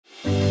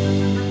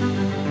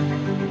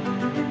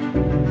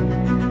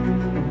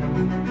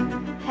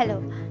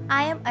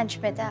I am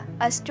Panchpeeta,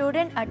 a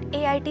student at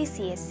AIT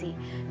CSE.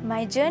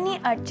 My journey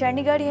at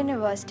Chandigarh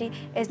University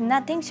is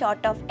nothing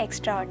short of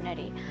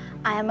extraordinary.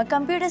 I am a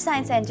computer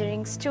science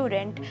engineering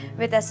student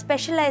with a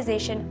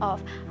specialization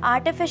of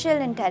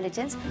artificial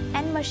intelligence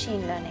and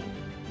machine learning.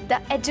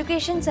 The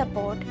education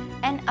support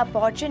and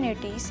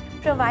opportunities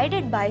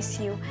provided by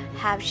CU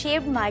have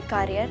shaped my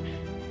career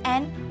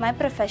and my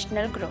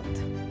professional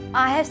growth.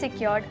 I have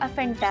secured a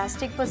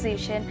fantastic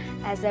position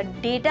as a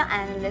data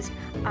analyst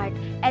at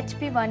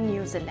HP1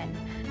 New Zealand.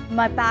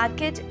 My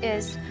package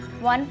is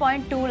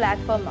 1.2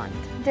 lakh per month.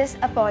 This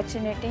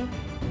opportunity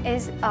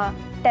is a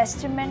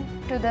testament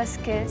to the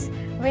skills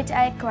which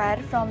I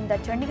acquired from the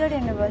Chandigarh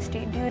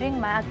University during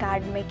my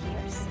academic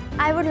years.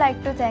 I would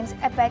like to thank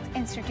Apex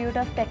Institute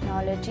of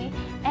Technology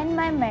and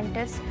my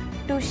mentors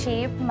to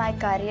shape my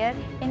career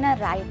in a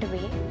right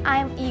way. I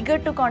am eager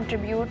to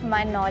contribute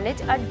my knowledge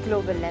at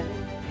global level.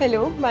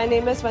 Hello, my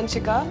name is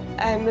Vanshika.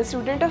 I am a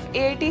student of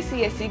AIT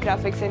CSE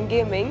Graphics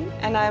Gaming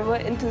and I am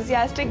an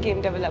enthusiastic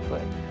game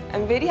developer. I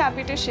am very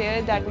happy to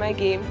share that my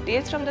game,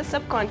 Tales from the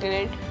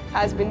Subcontinent,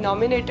 has been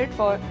nominated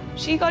for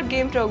She Got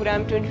Game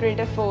Program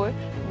 2024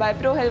 by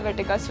Pro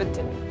Helvetica,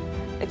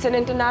 Switzerland. It's an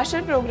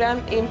international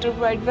program aimed to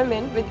provide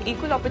women with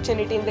equal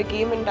opportunity in the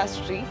game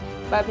industry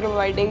by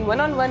providing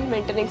one-on-one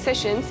mentoring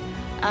sessions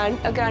and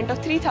a grant of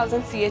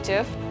 3,000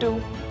 CHF to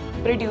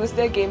produce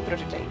their game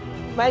prototype.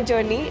 My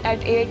journey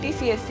at AIT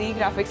CSE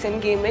Graphics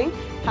Gaming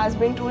has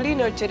been truly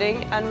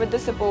nurturing, and with the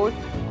support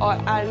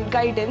and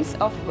guidance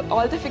of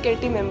all the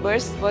faculty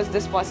members was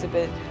this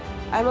possible.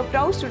 I am a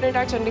proud student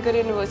at Chandigarh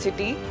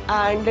University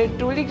and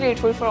truly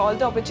grateful for all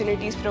the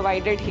opportunities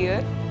provided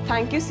here.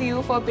 Thank you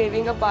CU for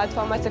paving a path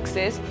for my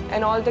success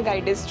and all the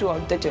guidance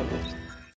throughout the journey.